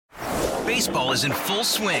Baseball is in full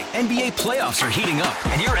swing. NBA playoffs are heating up,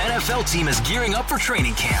 and your NFL team is gearing up for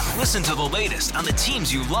training camp. Listen to the latest on the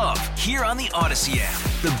teams you love here on the Odyssey app.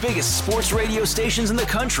 The biggest sports radio stations in the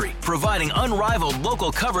country, providing unrivaled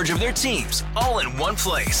local coverage of their teams, all in one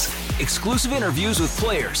place. Exclusive interviews with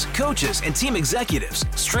players, coaches, and team executives,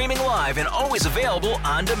 streaming live and always available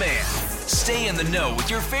on demand. Stay in the know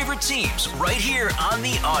with your favorite teams right here on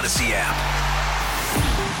the Odyssey app.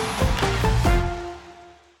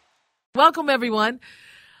 Welcome, everyone.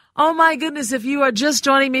 Oh, my goodness, if you are just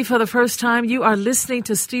joining me for the first time, you are listening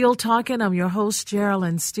to Steele Talking. I'm your host,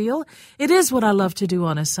 Jearlyn Steele. It is what I love to do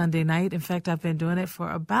on a Sunday night. In fact, I've been doing it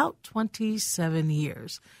for about 27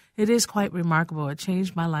 years. It is quite remarkable. It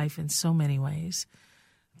changed my life in so many ways.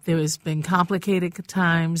 There has been complicated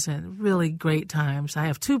times and really great times. I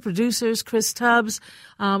have two producers, Chris Tubbs,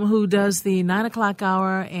 who does the 9 o'clock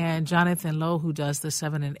hour, and Jonathan Lowe, who does the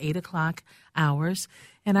 7 and 8 o'clock hours.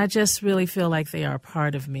 And I just really feel like they are a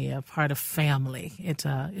part of me, a part of family.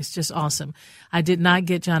 It's just awesome. I did not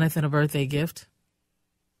get Jonathan a birthday gift.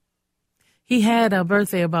 He had a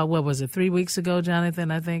birthday about, 3 weeks ago,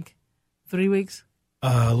 Jonathan, I think? 3 weeks?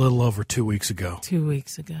 A little over 2 weeks ago. 2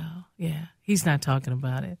 weeks ago, yeah. He's not talking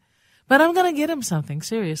about it. But I'm going to get him something,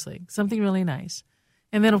 seriously, something really nice.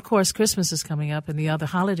 And then, of course, Christmas is coming up and the other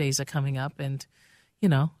holidays are coming up. And,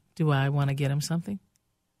 do I want to get him something?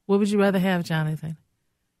 What would you rather have, Jonathan?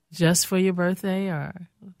 Just for your birthday or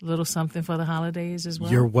a little something for the holidays as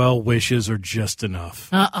well? Your well wishes are just enough.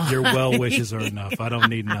 Your well wishes are enough. I don't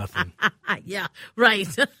need nothing. Yeah, right.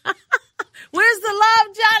 Where's the love,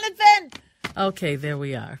 Jonathan? Okay, there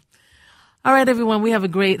we are. All right, everyone, we have a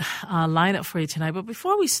great lineup for you tonight. But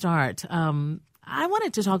before we start, I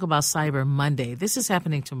wanted to talk about Cyber Monday. This is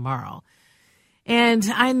happening tomorrow. And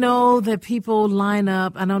I know that people line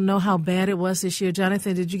up. I don't know how bad it was this year.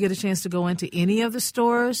 Jonathan, did you get a chance to go into any of the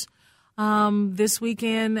stores this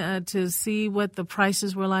weekend to see what the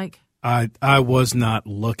prices were like? I was not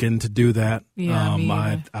looking to do that.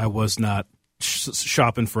 Yeah, I was not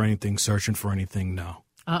shopping for anything, searching for anything, no.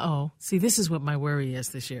 Uh-oh. See, this is what my worry is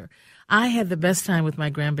this year. I had the best time with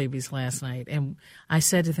my grandbabies last night, and I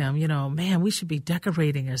said to them, man, we should be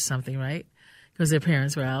decorating or something, right? Because their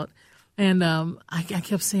parents were out. And I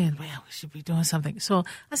kept saying, man, we should be doing something. So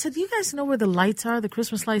I said, you guys know where the lights are, the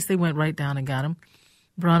Christmas lights? They went right down and got them,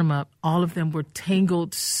 brought them up. All of them were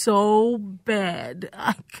tangled so bad.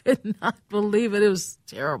 I could not believe it. It was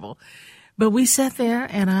terrible. But we sat there,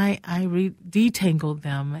 and I detangled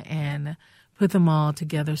them and put them all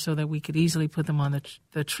together so that we could easily put them on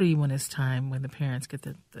the tree when it's time, when the parents get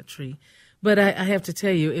the tree. But I have to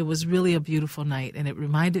tell you, it was really a beautiful night, and it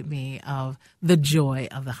reminded me of the joy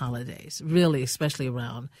of the holidays, really, especially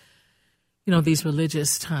around, these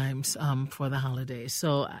religious times for the holidays.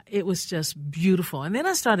 So it was just beautiful. And then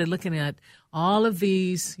I started looking at all of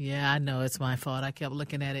these. Yeah, I know it's my fault. I kept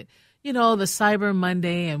looking at it. The Cyber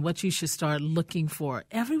Monday and what you should start looking for.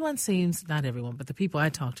 Everyone seems, not everyone, but the people I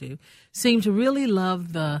talk to seem to really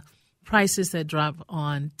love the prices that drop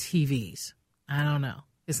on TVs. I don't know.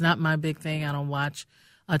 It's not my big thing. I don't watch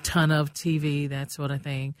a ton of TV, that sort of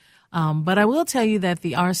thing. But I will tell you that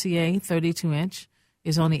the RCA 32-inch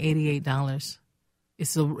is only $88.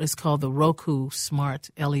 It's called the Roku Smart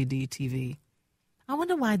LED TV. I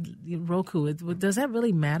wonder why Roku, does that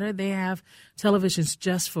really matter? They have televisions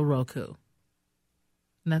just for Roku.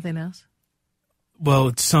 Nothing else? Well,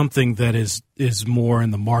 it's something that is more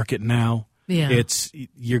in the market now. Yeah.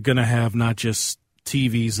 You're going to have not just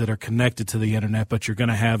TVs that are connected to the internet, but you're going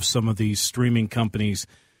to have some of these streaming companies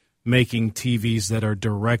making TVs that are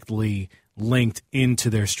directly linked into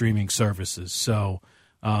their streaming services. So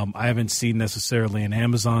I haven't seen necessarily an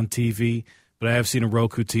Amazon TV, but I have seen a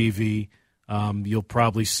Roku TV. You'll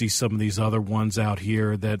probably see some of these other ones out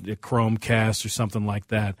here, that a Chromecast or something like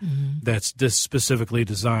that, that's just specifically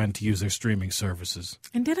designed to use their streaming services.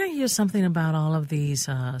 And did I hear something about all of these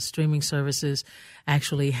streaming services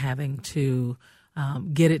actually having to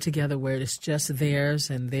get it together where it's just theirs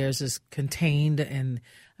and theirs is contained? And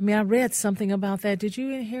I read something about that. Did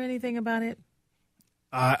you hear anything about it?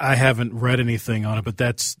 I haven't read anything on it, but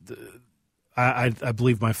that's I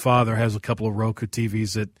believe my father has a couple of Roku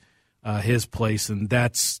TVs at his place, and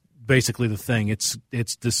that's basically the thing. It's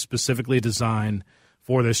specifically designed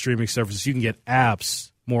for their streaming services. You can get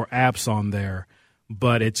more apps on there,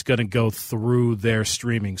 but it's going to go through their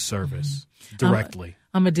streaming service directly.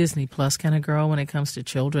 I'm a Disney Plus kind of girl when it comes to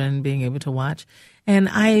children being able to watch. And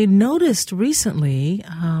I noticed recently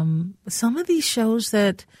some of these shows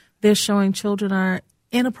that they're showing children are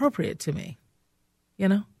inappropriate to me,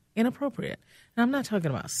 inappropriate. And I'm not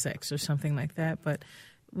talking about sex or something like that, but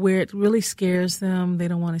where it really scares them. They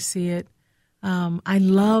don't want to see it. I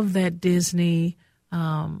love that Disney,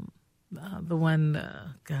 the one,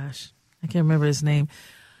 I can't remember his name.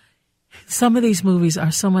 Some of these movies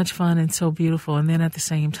are so much fun and so beautiful, and then at the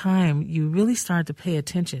same time, you really start to pay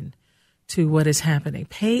attention to what is happening.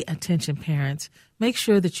 Pay attention, parents. Make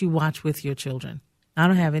sure that you watch with your children. I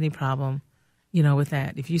don't have any problem, with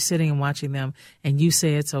that. If you're sitting and watching them and you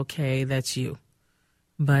say it's okay, that's you.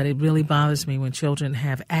 But it really bothers me when children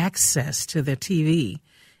have access to their TV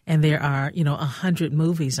and there are, 100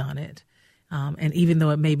 movies on it. And even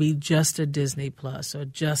though it may be just a Disney Plus or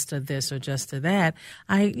just a this or just a that,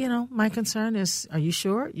 my concern is, are you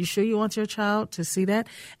sure? You sure you want your child to see that?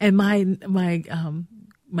 And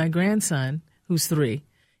my grandson, who's 3,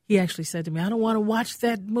 he actually said to me, I don't want to watch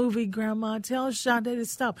that movie, Grandma. Tell Shonda to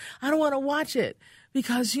stop. I don't want to watch it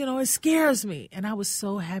because, it scares me. And I was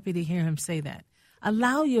so happy to hear him say that.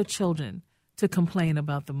 Allow your children to complain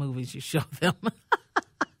about the movies you show them.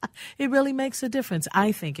 It really makes a difference.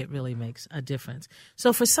 I think it really makes a difference.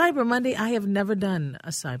 So for Cyber Monday, I have never done a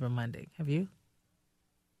Cyber Monday. Have you?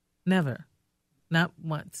 Never. Not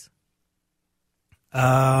once.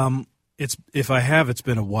 If I have, it's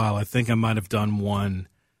been a while. I think I might have done one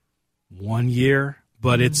year,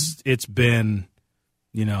 but it's been,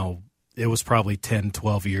 it was probably 10,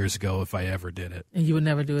 12 years ago if I ever did it. And you would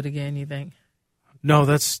never do it again, you think? No,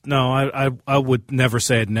 I would never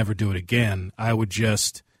say I'd never do it again. I would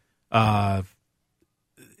just, I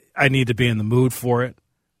need to be in the mood for it.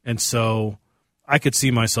 And so I could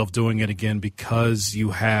see myself doing it again because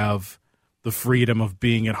you have the freedom of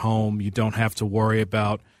being at home. You don't have to worry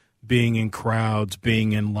about being in crowds,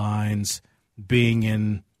 being in lines, being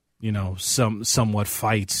in, somewhat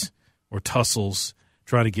fights or tussles,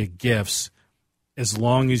 trying to get gifts. As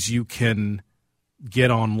long as you can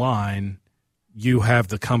get online, you have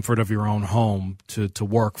the comfort of your own home to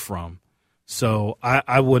work from. So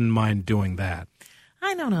I wouldn't mind doing that.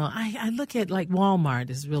 I don't know. I look at like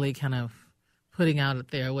Walmart is really kind of putting out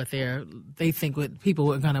there what they think what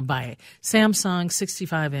people are going to buy. Samsung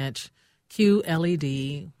 65-inch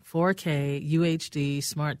QLED 4K UHD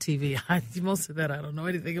smart TV. Most of that I don't know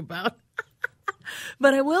anything about.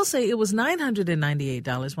 But I will say it was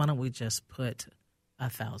 $998. Why don't we just put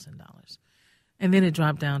 $1,000? And then it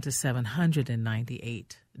dropped down to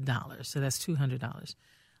 $798. So that's $200.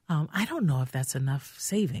 I don't know if that's enough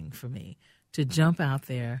saving for me to jump out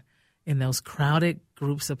there in those crowded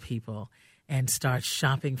groups of people and start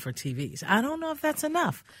shopping for TVs. I don't know if that's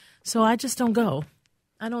enough. So I just don't go.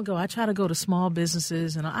 I try to go to small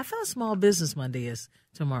businesses. And I thought Small Business Monday is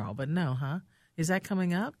tomorrow, but no, huh? Is that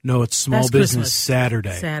coming up? No, it's Small Business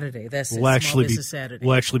Saturday. Saturday. That's Small Business Saturday.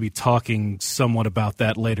 We'll actually be talking somewhat about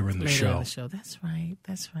that later in the show. Later in the show. That's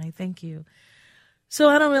right. Thank you. So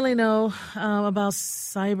I don't really know about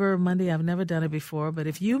Cyber Monday. I've never done it before. But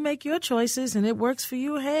if you make your choices and it works for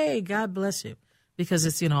you, hey, God bless you. Because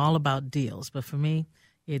it's, all about deals. But for me,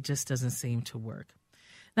 it just doesn't seem to work.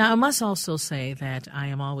 Now, I must also say that I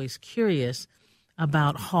am always curious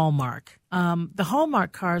about Hallmark. The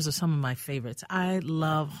Hallmark cards are some of my favorites. I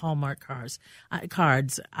love Hallmark cards.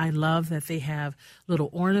 I love that they have little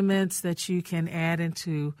ornaments that you can add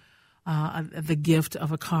into the gift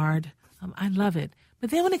of a card. I love it.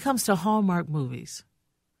 But then when it comes to Hallmark movies,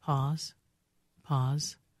 pause.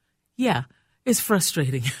 Yeah, it's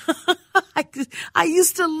frustrating. I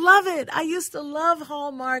used to love it. I used to love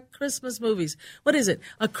Hallmark Christmas movies. What is it?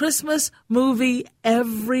 A Christmas movie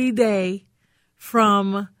every day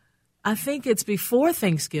from, I think it's before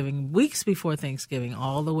Thanksgiving, weeks before Thanksgiving,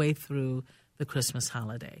 all the way through the Christmas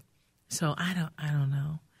holiday. So I don't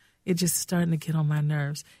know. It's just starting to get on my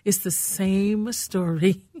nerves. It's the same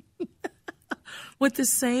story with the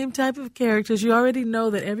same type of characters. You already know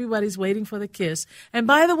that everybody's waiting for the kiss. And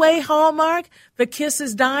by the way, Hallmark, the kiss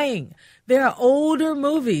is dying. There are older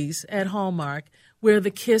movies at Hallmark where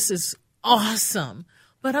the kiss is awesome.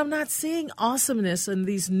 But I'm not seeing awesomeness in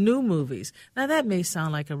these new movies. Now, that may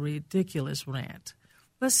sound like a ridiculous rant.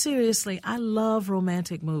 But seriously, I love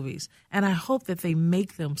romantic movies. And I hope that they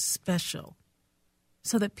make them special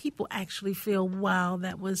so that people actually feel, wow,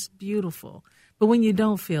 that was beautiful. But when you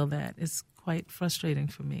don't feel that, it's quite frustrating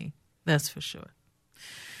for me. That's for sure.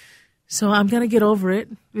 So I'm going to get over it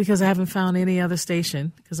because I haven't found any other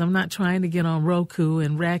station because I'm not trying to get on Roku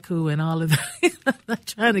and Raku and all of that. I'm not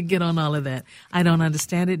trying to get on all of that. I don't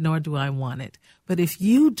understand it, nor do I want it. But if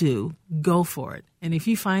you do, go for it. And if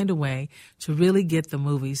you find a way to really get the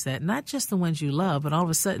movies that, not just the ones you love, but all of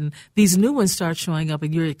a sudden these new ones start showing up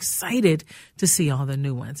and you're excited to see all the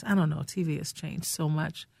new ones. I don't know. TV has changed so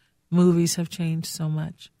much. Movies have changed so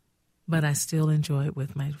much. But I still enjoy it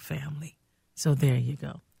with my family. So there you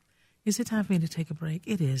go. Is it time for me to take a break?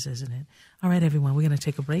 It is, isn't it? All right, everyone, we're going to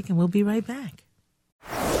take a break, and we'll be right back.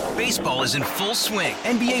 Baseball is in full swing.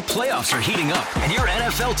 NBA playoffs are heating up, and your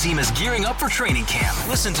NFL team is gearing up for training camp.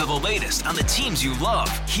 Listen to the latest on the teams you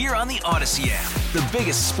love here on the Odyssey app. The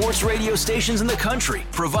biggest sports radio stations in the country,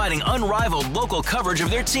 providing unrivaled local coverage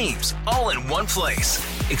of their teams, all in one place.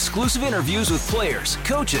 Exclusive interviews with players,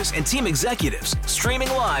 coaches, and team executives, streaming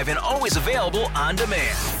live and always available on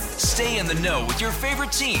demand. Stay in the know with your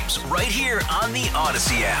favorite teams right here on the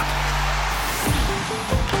Odyssey app.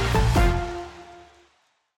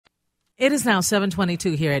 It is now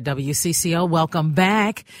 7:22 here at WCCO. Welcome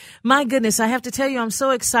back. My goodness, I have to tell you, I'm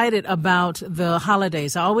so excited about the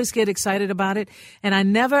holidays. I always get excited about it, and I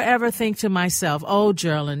never ever think to myself, "Oh,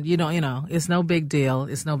 Jearlyn, you know, it's no big deal.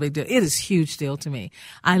 It's no big deal." It is a huge deal to me.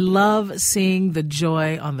 I love seeing the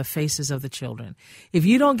joy on the faces of the children. If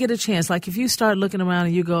you don't get a chance, like if you start looking around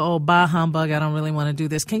and you go, "Oh, bah humbug, I don't really want to do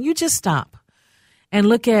this," can you just stop and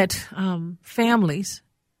look at families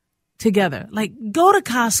together? Like, go to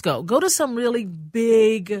Costco, go to some really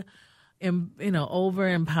big, over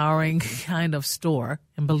empowering kind of store.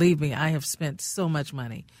 And believe me, I have spent so much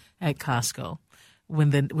money at Costco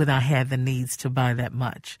when I had the needs to buy that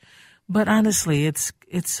much. But honestly, it's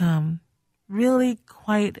really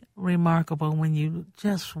quite remarkable when you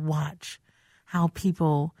just watch how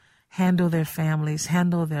people handle their families,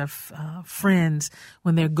 handle their friends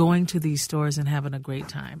when they're going to these stores and having a great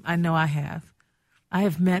time. I know I have. I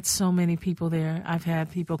have met so many people there. I've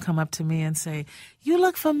had people come up to me and say, "You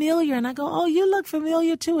look familiar." And I go, "Oh, you look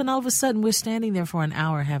familiar too." And all of a sudden we're standing there for an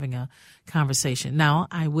hour having a conversation. Now,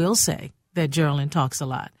 I will say that Jearlyn talks a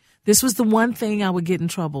lot. This was the one thing I would get in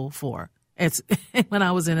trouble for when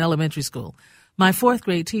I was in elementary school. My fourth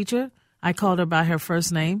grade teacher, I called her by her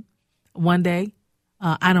first name one day.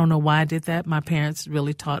 I don't know why I did that. My parents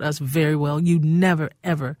really taught us very well. You never,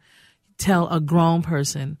 ever tell a grown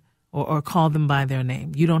person or call them by their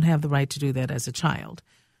name. You don't have the right to do that as a child.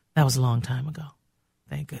 That was a long time ago.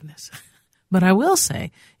 Thank goodness. But I will say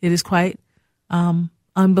it is quite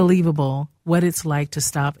unbelievable what it's like to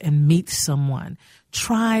stop and meet someone.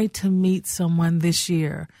 Try to meet someone this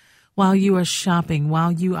year while you are shopping,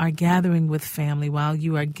 while you are gathering with family, while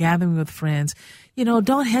you are gathering with friends.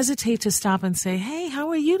 Don't hesitate to stop and say, "Hey, how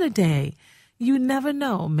are you today?" You never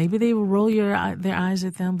know. Maybe they will roll their eyes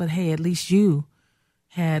at them, but hey, at least you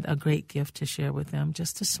had a great gift to share with them,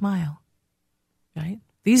 just to smile, right?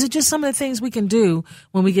 These are just some of the things we can do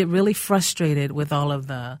when we get really frustrated with all of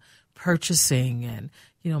the purchasing and,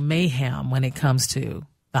 mayhem when it comes to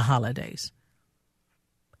the holidays.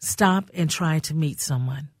 Stop and try to meet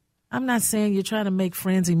someone. I'm not saying you're trying to make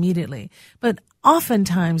friends immediately, but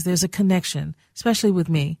oftentimes there's a connection, especially with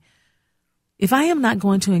me. If I am not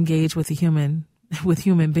going to engage with human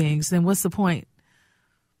beings, then what's the point?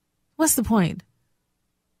 What's the point?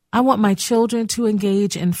 I want my children to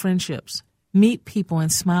engage in friendships, meet people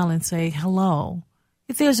and smile and say hello.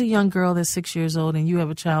 If there's a young girl that's 6 years old and you have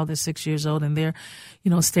a child that's 6 years old and they're,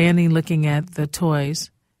 standing looking at the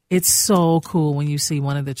toys, it's so cool when you see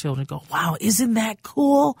one of the children go, "Wow, isn't that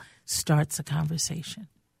cool?" Starts a conversation.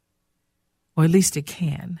 Or at least it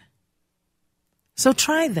can. So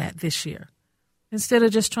try that this year. Instead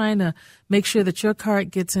of just trying to make sure that your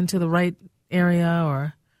cart gets into the right area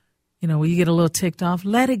or where you get a little ticked off,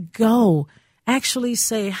 let it go. Actually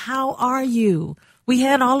say, "How are you?" We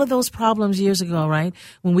had all of those problems years ago, right?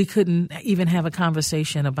 When we couldn't even have a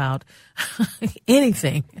conversation about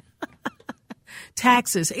anything.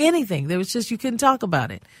 Taxes, anything. There was just, you couldn't talk about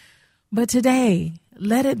it. But today,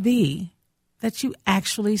 let it be that you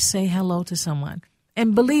actually say hello to someone.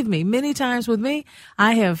 And believe me, many times with me,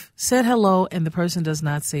 I have said hello and the person does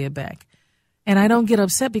not say it back. And I don't get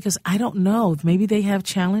upset because I don't know. Maybe they have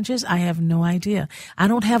challenges. I have no idea. I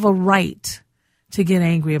don't have a right to get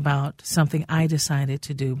angry about something I decided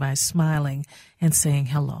to do by smiling and saying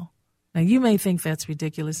hello. Now, you may think that's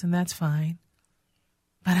ridiculous, and that's fine.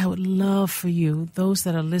 But I would love for you, those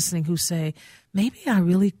that are listening who say, "Maybe I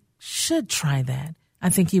really should try that."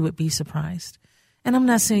 I think you would be surprised. And I'm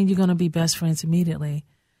not saying you're going to be best friends immediately,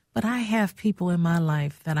 but I have people in my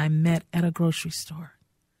life that I met at a grocery store.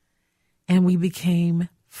 And we became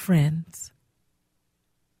friends.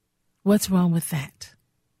 What's wrong with that?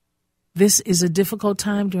 This is a difficult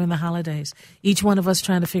time during the holidays. Each one of us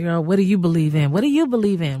trying to figure out, what do you believe in? What do you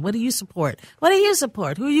believe in? What do you support? What do you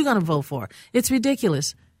support? Who are you going to vote for? It's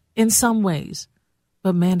ridiculous in some ways,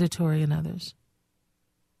 but mandatory in others.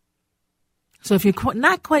 So if you're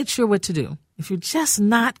not quite sure what to do, if you're just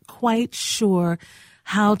not quite sure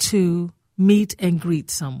how to meet and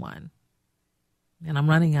greet someone, and I'm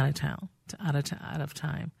running out of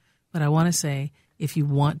time, But I want to say, if you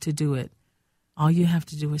want to do it, all you have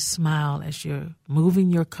to do is smile as you're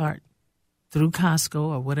moving your cart through Costco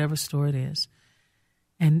or whatever store it is,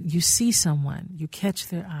 and you see someone, you catch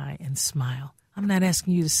their eye and smile. I'm not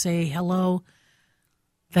asking you to say hello.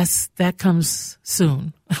 That comes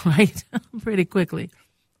soon, right? Pretty quickly.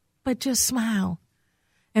 But just smile.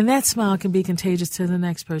 And that smile can be contagious to the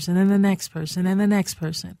next person and the next person and the next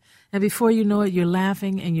person. And before you know it, you're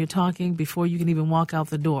laughing and you're talking before you can even walk out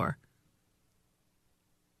the door.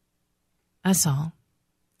 That's all.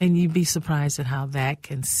 And you'd be surprised at how that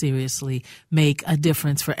can seriously make a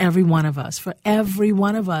difference for every one of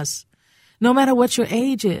us, no matter what your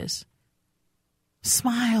age is.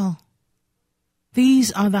 Smile.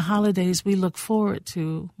 These are the holidays we look forward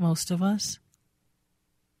to, most of us.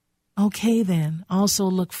 Okay, then, also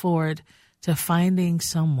look forward to finding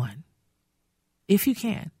someone, if you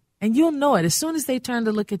can. And you'll know it as soon as they turn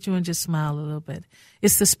to look at you and just smile a little bit.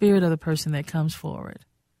 It's the spirit of the person that comes forward.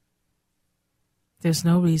 There's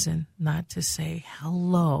no reason not to say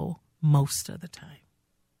hello most of the time.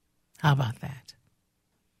 How about that?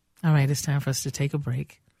 All right, it's time for us to take a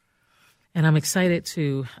break. And I'm excited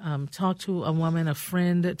to talk to a woman, a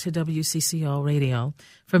friend to WCCO Radio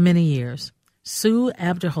for many years. Sue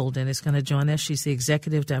Aberholden is going to join us. She's the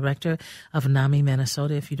executive director of NAMI,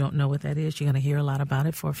 Minnesota. If you don't know what that is, you're going to hear a lot about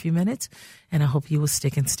it for a few minutes, and I hope you will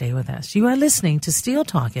stick and stay with us. You are listening to Steele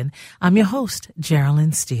Talking. I'm your host,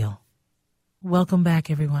 Jearlyn Steele. Welcome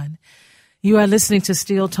back, everyone. You are listening to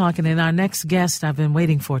Steele Talking, and our next guest I've been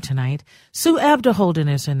waiting for tonight, Sue Aberholden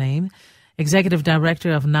is her name, executive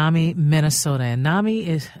director of NAMI, Minnesota. And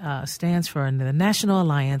NAMI stands for the National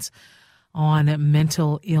Alliance on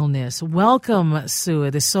Mental Illness. Welcome, Sue.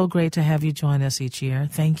 It is so great to have you join us each year.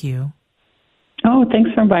 Thank you. Oh,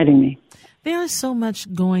 thanks for inviting me. There is so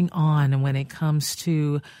much going on when it comes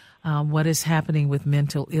to what is happening with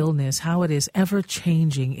mental illness, how it is ever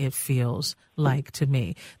changing, it feels like to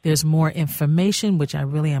me. There's more information, which I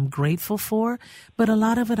really am grateful for, but a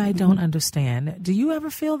lot of it I don't understand. Do you ever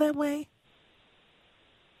feel that way?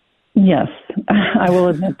 Yes, I will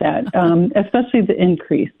admit that, especially the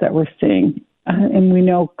increase that we're seeing. And we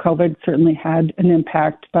know COVID certainly had an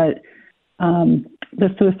impact, but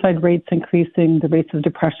the suicide rates increasing, the rates of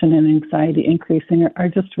depression and anxiety increasing are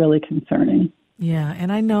just really concerning. Yeah,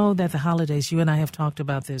 and I know that the holidays, you and I have talked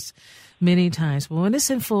about this many times, but when it's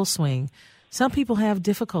in full swing, some people have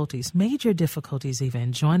difficulties, major difficulties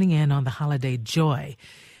even, joining in on the holiday joy.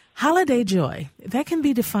 Holiday joy, that can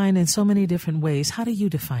be defined in so many different ways. How do you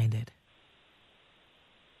define it?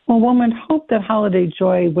 Well, one would hope that holiday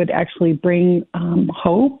joy would actually bring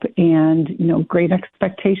hope and, great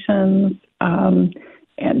expectations,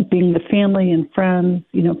 and being with family and friends,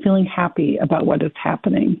 feeling happy about what is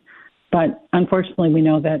happening. But unfortunately, we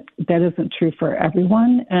know that that isn't true for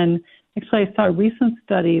everyone. And actually, I saw a recent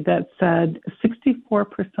study that said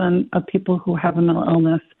 64% of people who have a mental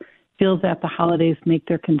illness feel that the holidays make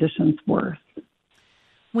their conditions worse.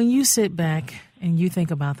 When you sit back and you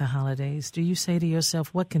think about the holidays, do you say to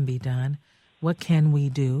yourself, what can be done? What can we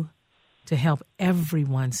do to help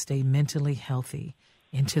everyone stay mentally healthy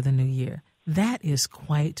into the new year? That is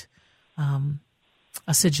quite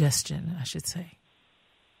a suggestion, I should say.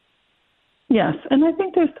 Yes, and I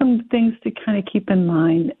think there's some things to kind of keep in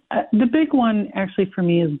mind. The big one actually for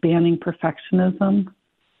me is banning perfectionism.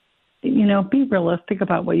 Be realistic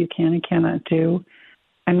about what you can and cannot do.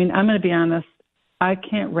 I mean, I'm going to be honest. I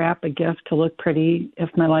can't wrap a gift to look pretty if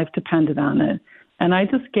my life depended on it. And I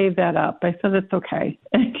just gave that up. I said, it's okay.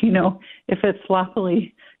 If it's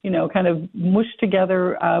sloppily, kind of mushed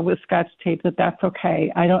together with Scotch tape, that's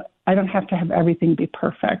okay. I don't have to have everything be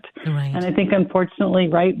perfect. Right. And I think, unfortunately,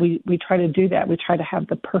 right, we try to do that. We try to have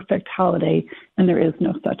the perfect holiday, and there is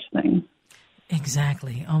no such thing.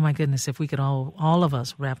 Exactly. Oh, my goodness, if we could all of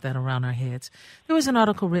us wrap that around our heads. There was an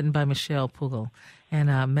article written by Michelle Pugel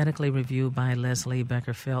and medically reviewed by Leslie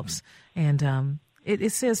Becker-Phelps. And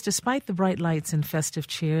it says, despite the bright lights and festive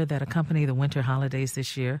cheer that accompany the winter holidays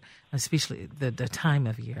this year, especially the time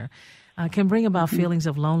of year, can bring about feelings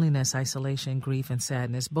of loneliness, isolation, grief, and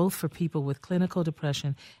sadness, both for people with clinical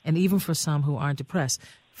depression and even for some who aren't depressed.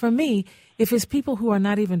 For me, if it's people who are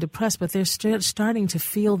not even depressed, but they're starting to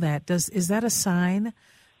feel that, is that a sign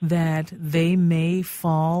that they may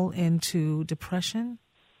fall into depression?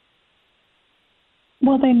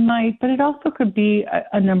 Well, they might, but it also could be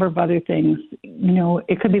a number of other things.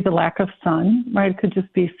 It could be the lack of sun, right? It could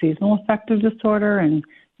just be seasonal affective disorder, and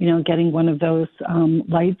getting one of those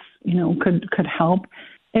lights, could help.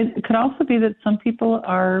 It could also be that some people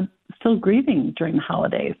are still grieving during the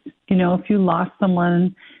holidays. If you lost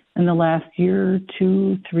someone in the last year,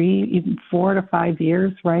 2, 3, even 4 to 5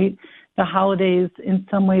 years, right? The holidays in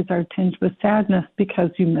some ways are tinged with sadness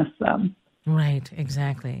because you miss them. Right,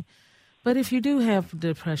 exactly. But if you do have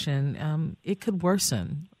depression, it could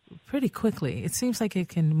worsen pretty quickly. It seems like it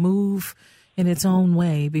can move in its own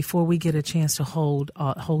way before we get a chance to hold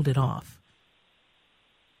it off.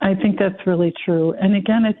 I think that's really true. And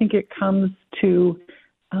again, I think it comes to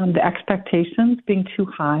the expectations being too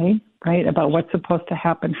high, right, about what's supposed to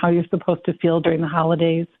happen, how you're supposed to feel during the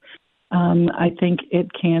holidays. I think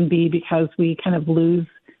it can be because we kind of lose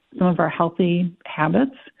some of our healthy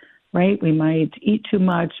habits, right? We might eat too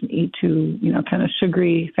much, eat too, kind of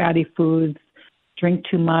sugary, fatty foods, drink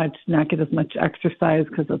too much, not get as much exercise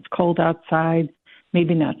because it's cold outside,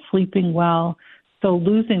 maybe not sleeping well. So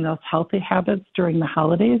losing those healthy habits during the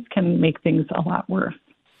holidays can make things a lot worse.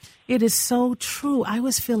 It is so true. I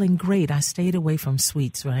was feeling great. I stayed away from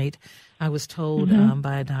sweets, right? I was told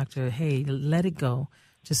by a doctor, hey, let it go.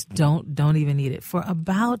 Just don't even eat it. For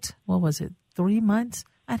about, 3 months,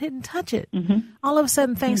 I didn't touch it. All of a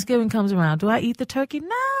sudden, Thanksgiving comes around. Do I eat the turkey?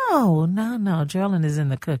 No. Jearlyn is in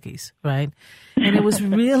the cookies, right? And it was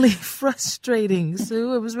really frustrating,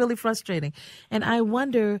 Sue. It was really frustrating. And I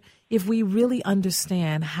wonder if we really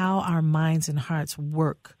understand how our minds and hearts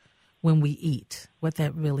work when we eat, what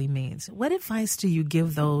that really means. What advice do you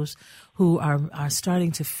give those who are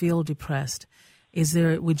starting to feel depressed?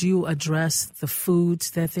 Would you address the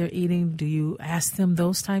foods that they're eating? Do you ask them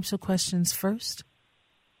those types of questions first?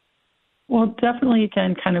 Well, definitely,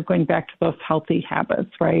 again, kind of going back to those healthy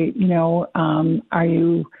habits, right? Are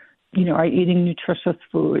you eating nutritious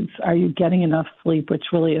foods? Are you getting enough sleep, which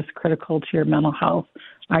really is critical to your mental health?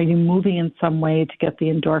 Are you moving in some way to get the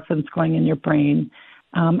endorphins going in your brain?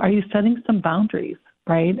 Are you setting some boundaries,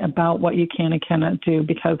 right, about what you can and cannot do?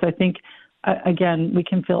 Because I think, again, we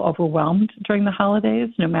can feel overwhelmed during the holidays,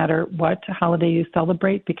 no matter what holiday you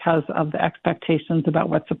celebrate, because of the expectations about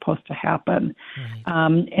what's supposed to happen.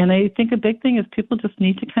 Right. And I think a big thing is people just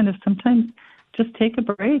need to kind of sometimes just take a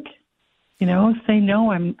break. Say,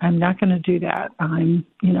 no, I'm not going to do that. I'm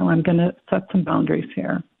going to set some boundaries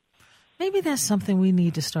here. Maybe that's something we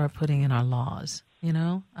need to start putting in our laws,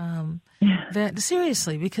 that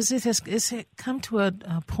seriously, because it's come to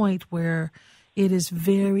a point where it is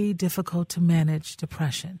very difficult to manage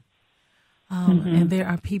depression. And there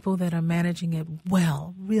are people that are managing it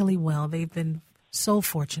well, really well. They've been so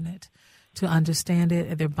fortunate to understand it,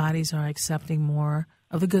 and their bodies are accepting more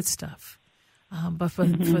of the good stuff. But for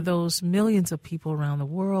those millions of people around the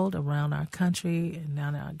world, around our country, and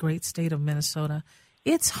down in our great state of Minnesota,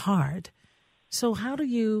 it's hard. So how do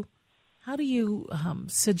you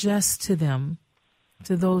suggest to them,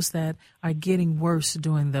 to those that are getting worse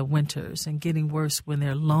during the winters and getting worse when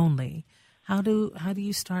they're lonely, how do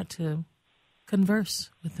you start to converse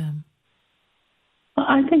with them? Well,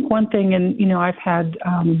 I think one thing, and I've had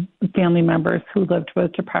family members who lived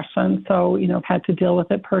with depression, so I've had to deal with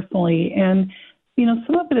it personally, and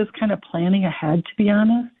some of it is kind of planning ahead. To be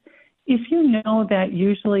honest, if you know that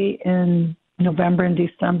usually in November and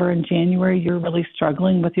December and January you're really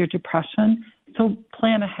struggling with your depression, so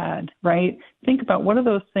plan ahead, right? Think about what are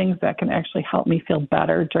those things that can actually help me feel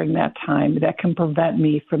better during that time, that can prevent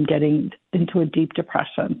me from getting into a deep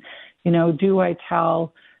depression. Do I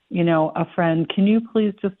tell, a friend, can you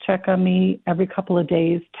please just check on me every couple of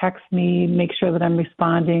days, text me, make sure that I'm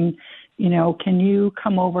responding? Can you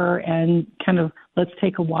come over and kind of let's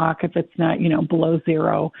take a walk if it's not, below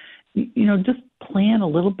zero? Just plan a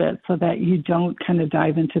little bit so that you don't kind of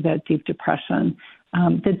dive into that deep depression.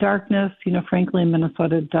 The darkness, frankly, in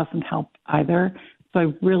Minnesota doesn't help either. So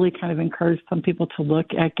I really kind of encourage some people to look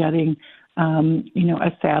at getting,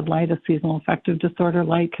 a SAD light, a seasonal affective disorder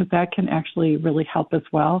light, because that can actually really help as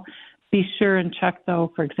well. Be sure and check,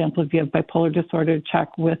 though, for example, if you have bipolar disorder,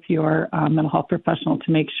 check with your mental health professional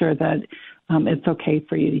to make sure that it's okay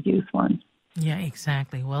for you to use one. Yeah,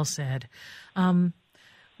 exactly. Well said.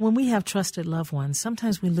 When we have trusted loved ones,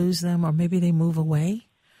 sometimes we lose them or maybe they move away.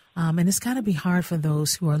 And it's got to be hard for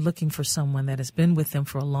those who are looking for someone that has been with them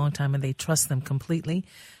for a long time and they trust them completely.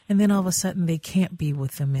 And then all of a sudden they can't be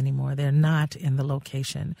with them anymore. They're not in the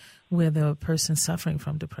location where the person suffering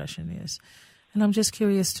from depression is. And I'm just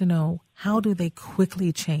curious to know, how do they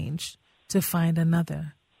quickly change to find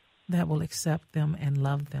another that will accept them and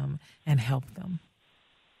love them and help them?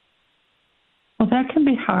 Well, that can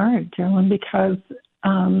be hard, Jearlyn, because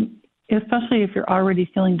especially if you're already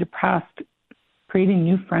feeling depressed, creating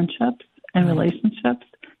new friendships and relationships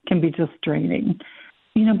can be just draining.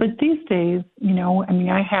 But these days,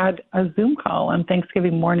 I had a Zoom call on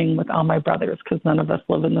Thanksgiving morning with all my brothers because none of us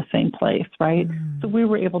live in the same place, right? So we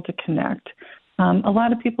were able to connect. A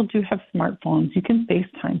lot of people do have smartphones. You can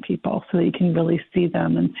FaceTime people so that you can really see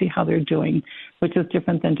them and see how they're doing, which is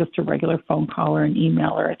different than just a regular phone call or an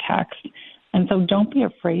email or a text. And so don't be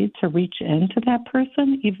afraid to reach into that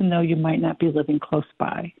person, even though you might not be living close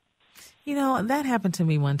by. You know, that happened to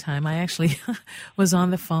me one time. I actually was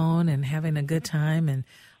on the phone and having a good time and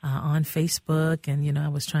on Facebook. And, you know, I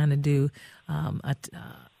was trying to do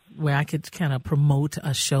where I could kind of promote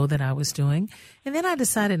a show that I was doing. And then I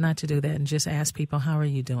decided not to do that and just ask people, how are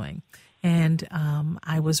you doing? And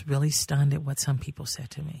I was really stunned at what some people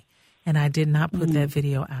said to me. And I did not put that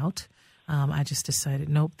video out. I just decided,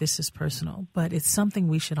 nope, this is personal. But it's something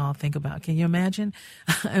we should all think about. Can you imagine?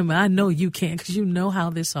 I mean, I know you can, because you know how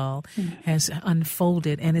this all has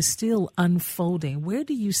unfolded and is still unfolding. Where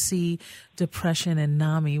do you see depression and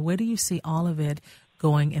NAMI? Where do you see all of it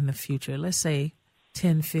going in the future? Let's say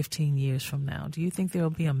 10, 15 years from now. Do you think there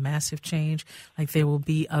will be a massive change? Like there will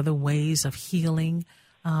be other ways of healing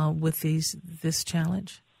with this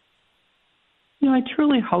challenge? You know, I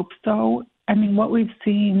truly hope so. I mean, what we've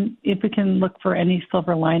seen, if we can look for any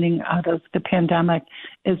silver lining out of the pandemic,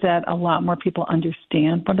 is that a lot more people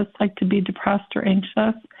understand what it's like to be depressed or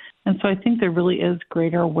anxious. And so I think there really is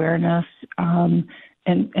greater awareness, and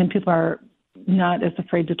people are not as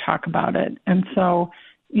afraid to talk about it. And so,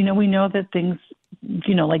 you know, we know that things,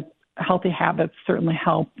 you know, like healthy habits certainly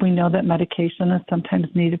help. We know that medication is sometimes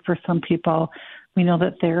needed for some people. We know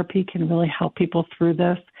that therapy can really help people through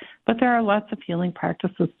this. But there are lots of healing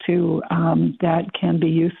practices, too, that can be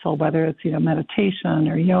useful, whether it's, you know, meditation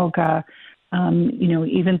or yoga, you know,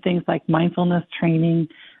 even things like mindfulness training,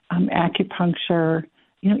 acupuncture,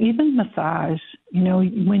 you know, even massage. You know,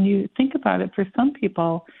 when you think about it, for some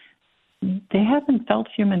people, they haven't felt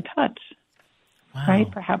human touch. Wow.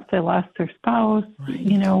 Right? Perhaps they lost their spouse,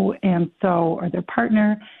 you know, and so, or their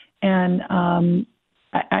partner. And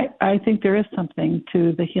I think there is something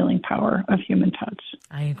to the healing power of human touch.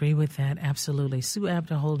 I agree with that. Absolutely. Sue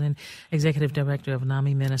Aberholden, Executive Director of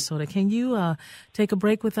NAMI Minnesota. Can you take a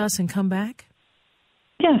break with us and come back?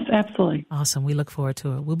 Yes, absolutely. Awesome. We look forward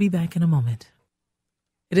to it. We'll be back in a moment.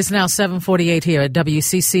 It is now 7:48 here at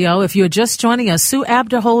WCCO. If you're just joining us, Sue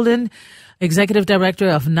Aberholden, Executive Director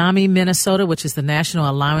of NAMI Minnesota, which is the National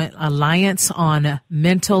Alliance on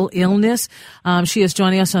Mental Illness. She is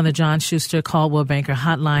joining us on the John Schuster Caldwell Banker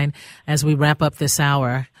Hotline as we wrap up this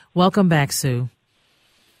hour. Welcome back, Sue.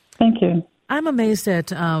 Thank you. I'm amazed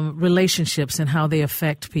at relationships and how they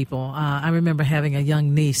affect people. I remember having a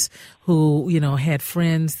young niece who, you know, had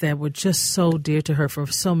friends that were just so dear to her for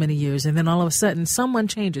so many years, and then all of a sudden, someone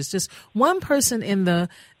changes. Just one person in the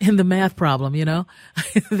math problem, you know,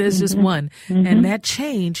 there's just one, and that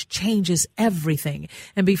changes everything.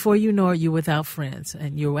 And before you know it, you're without friends,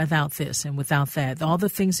 and you're without this and without that. All the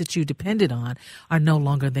things that you depended on are no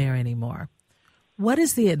longer there anymore. What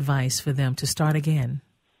is the advice for them to start again?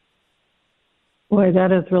 Boy,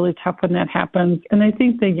 that is really tough when that happens. And I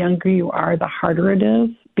think the younger you are, the harder it is,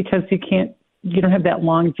 because you don't have that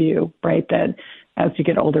long view, right? That as you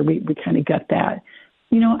get older, we kind of get that.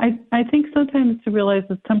 You know, I think sometimes to realize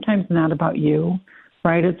it's sometimes not about you,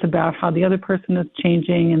 right? It's about how the other person is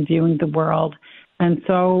changing and viewing the world. And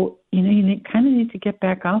so, you know, you kind of need to get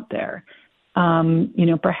back out there. You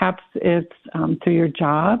know, perhaps it's through your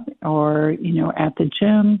job or, you know, at the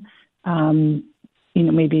gym, you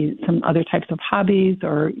know, maybe some other types of hobbies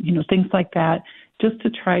or, you know, things like that, just to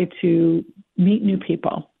try to meet new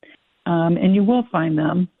people. And you will find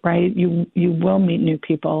them, right? You will meet new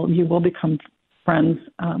people. You will become friends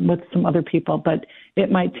with some other people, but it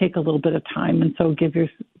might take a little bit of time. And so give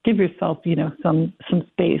yourself, you know, some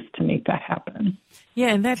space to make that happen. Yeah,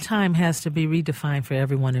 and that time has to be redefined for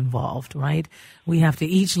everyone involved, right? We have to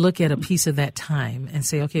each look at a piece of that time and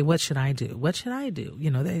say, okay, what should I do? What should I do? You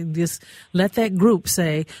know, just let that group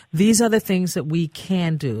say, these are the things that we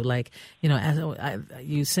can do. Like, you know,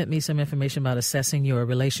 you sent me some information about assessing your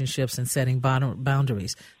relationships and setting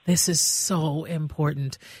boundaries. This is so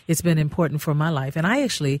important. It's been important for my life. And I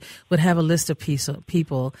actually would have a list of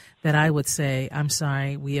people that I would say, I'm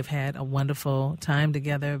sorry, we have had a wonderful time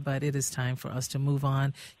together, but it is time for us to move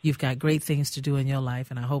on. You've got great things to do in your life,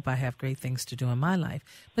 and I hope I have great things to do in my life.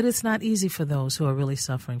 But it's not easy for those who are really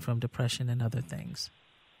suffering from depression and other things.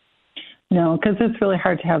 No, because it's really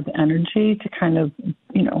hard to have the energy to kind of,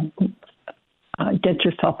 you know, get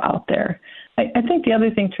yourself out there. I think the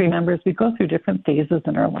other thing to remember is we go through different phases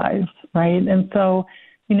in our lives, right? And so,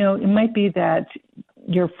 you know, it might be that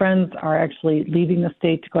your friends are actually leaving the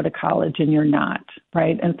state to go to college and you're not,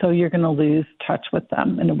 right? And so you're going to lose touch with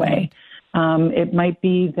them in a way. It might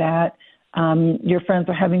be that, your friends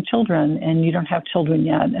are having children and you don't have children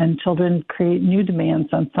yet, and children create new demands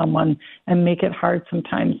on someone and make it hard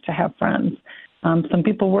sometimes to have friends. Some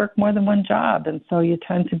people work more than one job, and so you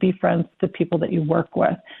tend to be friends with the people that you work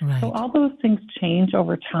with. Right. So all those things change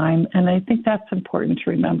over time, and I think that's important to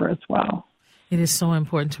remember as well. It is so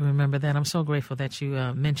important to remember that. I'm so grateful that you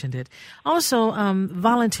mentioned it. Also,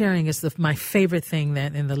 volunteering is my favorite thing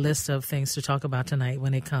that in the list of things to talk about tonight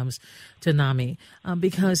when it comes to NAMI,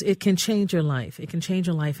 because it can change your life. It can change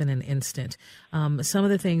your life in an instant. Some of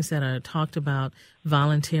the things that are talked about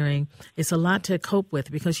volunteering, it's a lot to cope with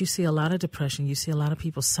because you see a lot of depression. You see a lot of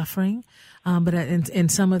people suffering, but in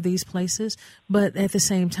some of these places. But at the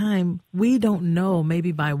same time, we don't know,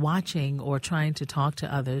 maybe by watching or trying to talk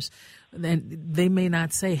to others, then they may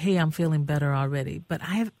not say, hey, I'm feeling better already. But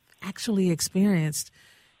I have actually experienced,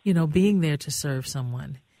 being there to serve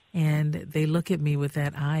someone. And they look at me with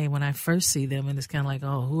that eye when I first see them, and it's kind of like,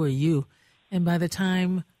 oh, who are you? And by the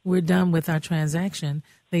time we're done with our transaction,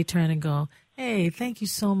 they turn and go, hey, thank you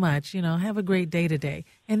so much. Have a great day today.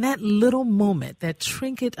 And that little moment, that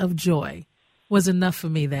trinket of joy was enough for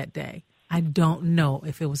me that day. I don't know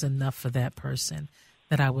if it was enough for that person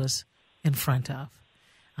that I was in front of.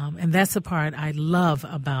 And that's the part I love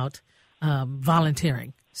about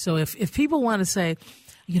volunteering. So if people want to say,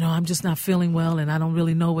 I'm just not feeling well and I don't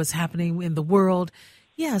really know what's happening in the world,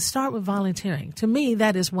 yeah, start with volunteering. To me,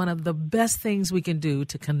 that is one of the best things we can do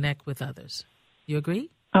to connect with others. You agree?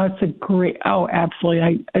 Absolutely.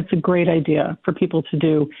 It's a great idea for people to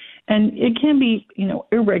do. And it can be,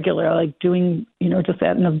 irregular, like doing, just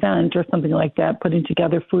at an event or something like that, putting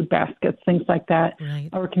together food baskets, things like that. Right.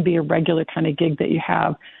 Or it can be a regular kind of gig that you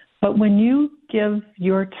have. But when you give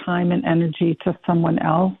your time and energy to someone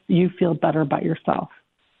else, you feel better about yourself.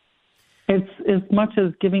 It's as much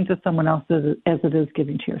as giving to someone else as it is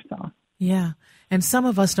giving to yourself. Yeah. And some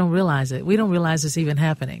of us don't realize it. We don't realize it's even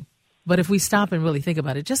happening. But if we stop and really think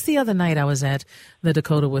about it, just the other night I was at the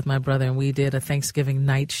Dakota with my brother and we did a Thanksgiving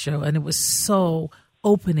night show, and it was so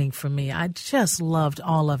opening for me. I just loved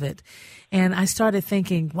all of it. And I started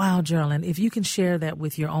thinking, wow, Jearlyn, if you can share that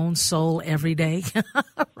with your own soul every day,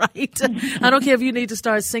 right? I don't care if you need to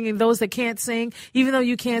start singing. Those that can't sing, even though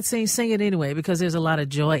you can't sing, sing it anyway, because there's a lot of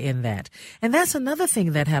joy in that. And that's another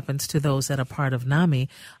thing that happens to those that are part of NAMI.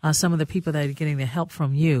 Some of the people that are getting the help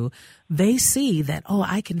from you, they see that,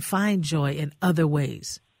 I can find joy in other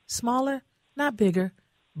ways. Smaller, not bigger,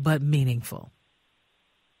 but meaningful.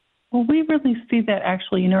 Well, we really see that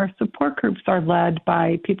actually. Our support groups are led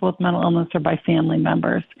by people with mental illness or by family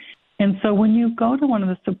members. And so when you go to one of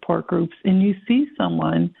the support groups and you see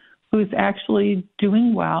someone who's actually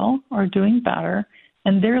doing well or doing better,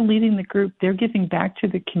 and they're leading the group, they're giving back to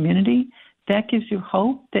the community, that gives you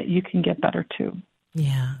hope that you can get better too.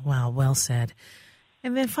 Yeah, wow, well said.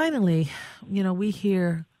 And then finally, we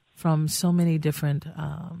hear from so many different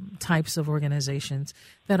types of organizations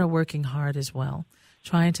that are working hard as well,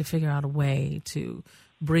 trying to figure out a way to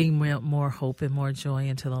bring more hope and more joy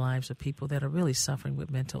into the lives of people that are really suffering with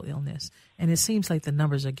mental illness. And it seems like the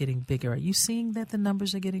numbers are getting bigger. Are you seeing that the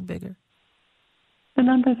numbers are getting bigger? The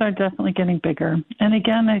numbers are definitely getting bigger. And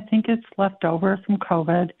again, I think it's left over from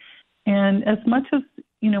COVID. And as much as,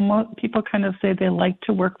 most people kind of say they like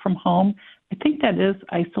to work from home, I think that is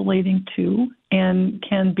isolating too and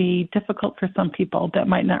can be difficult for some people that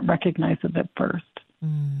might not recognize it at first.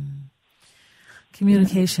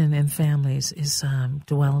 Communication in families is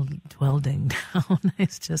dwindling down.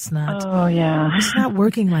 It's just not. Oh, yeah. It's not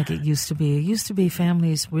working like it used to be. It used to be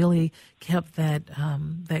families really kept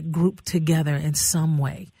that group together in some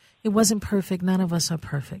way. It wasn't perfect. None of us are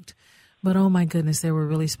perfect. But, oh, my goodness, there were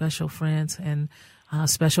really special friends and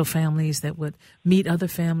special families that would meet other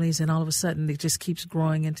families, and all of a sudden it just keeps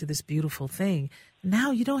growing into this beautiful thing.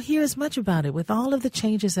 Now you don't hear as much about it with all of the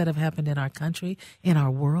changes that have happened in our country, in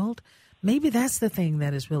our world. Maybe that's the thing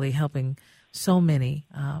that is really helping so many,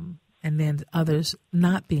 and then others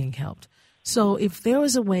not being helped. So if there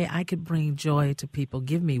was a way I could bring joy to people,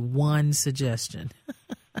 give me one suggestion.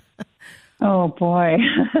 Oh, boy.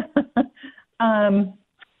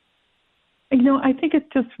 I think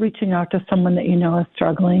it's just reaching out to someone that is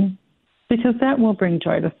struggling, because that will bring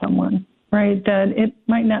joy to someone, right? That it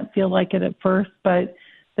might not feel like it at first, but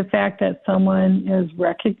the fact that someone is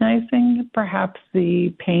recognizing perhaps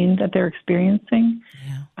the pain that they're experiencing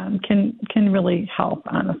can really help,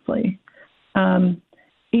 honestly.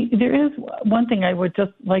 There is one thing I would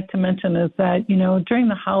just like to mention is that, during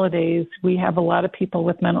the holidays, we have a lot of people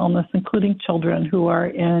with mental illness, including children, who are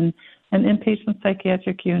in an inpatient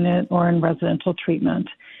psychiatric unit or in residential treatment.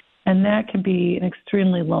 And that can be an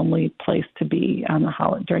extremely lonely place to be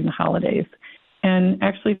during the holidays. And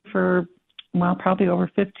actually for probably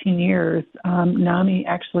over 15 years, NAMI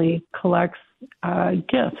actually collects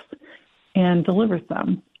gifts and delivers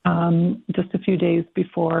them just a few days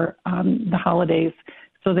before the holidays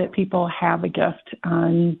so that people have a gift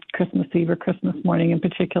on Christmas Eve or Christmas morning in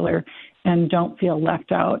particular and don't feel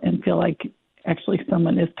left out and feel like actually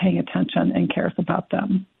someone is paying attention and cares about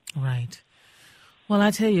them. Right. Well,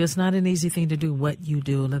 I tell you, it's not an easy thing to do what you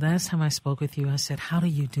do. The last time I spoke with you, I said, how do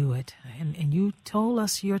you do it? And you told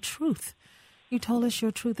us your truth. You told us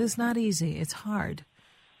your truth. It's not easy. It's hard,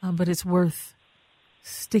 but it's worth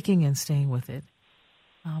sticking and staying with it.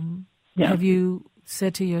 Yeah. Have you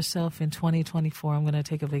said to yourself in 2024, I'm going to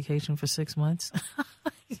take a vacation for 6 months?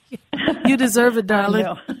 You deserve it, darling.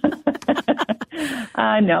 No.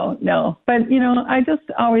 But, I just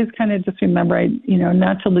always kind of just remember,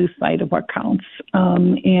 not to lose sight of what counts.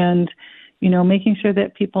 And, making sure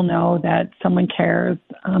that people know that someone cares,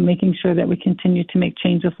 making sure that we continue to make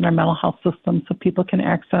changes in our mental health system so people can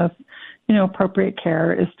access, appropriate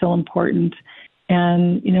care is still important.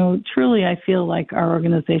 And, truly, I feel like our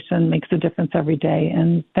organization makes a difference every day,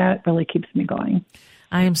 and that really keeps me going.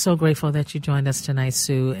 I am so grateful that you joined us tonight,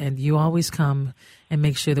 Sue, and you always come and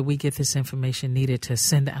make sure that we get this information needed to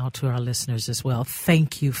send out to our listeners as well.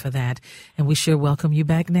 Thank you for that, and we sure welcome you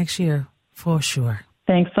back next year, for sure.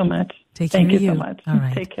 Thanks so much. Thank you so much. All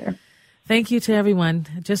right. Take care. Thank you to everyone.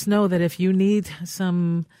 Just know that if you need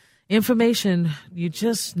some information, you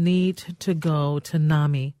just need to go to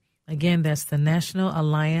NAMI. Again, that's the National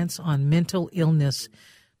Alliance on Mental Illness.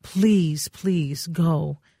 Please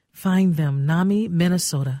go. Find them, NAMI,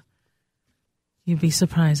 Minnesota. You'd be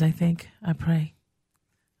surprised, I think. I pray.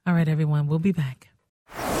 All right, everyone, we'll be back.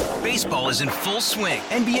 Baseball is in full swing.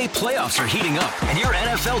 NBA playoffs are heating up, and your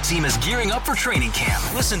NFL team is gearing up for training camp.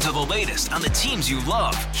 Listen to the latest on the teams you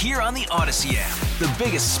love here on the Odyssey app. The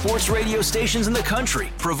biggest sports radio stations in the country,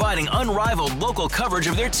 providing unrivaled local coverage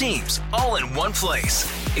of their teams, all in one place.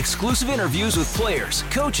 Exclusive interviews with players,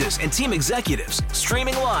 coaches, and team executives,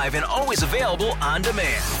 streaming live and always available on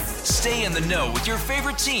demand. Stay in the know with your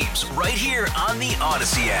favorite teams right here on the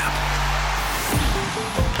Odyssey app.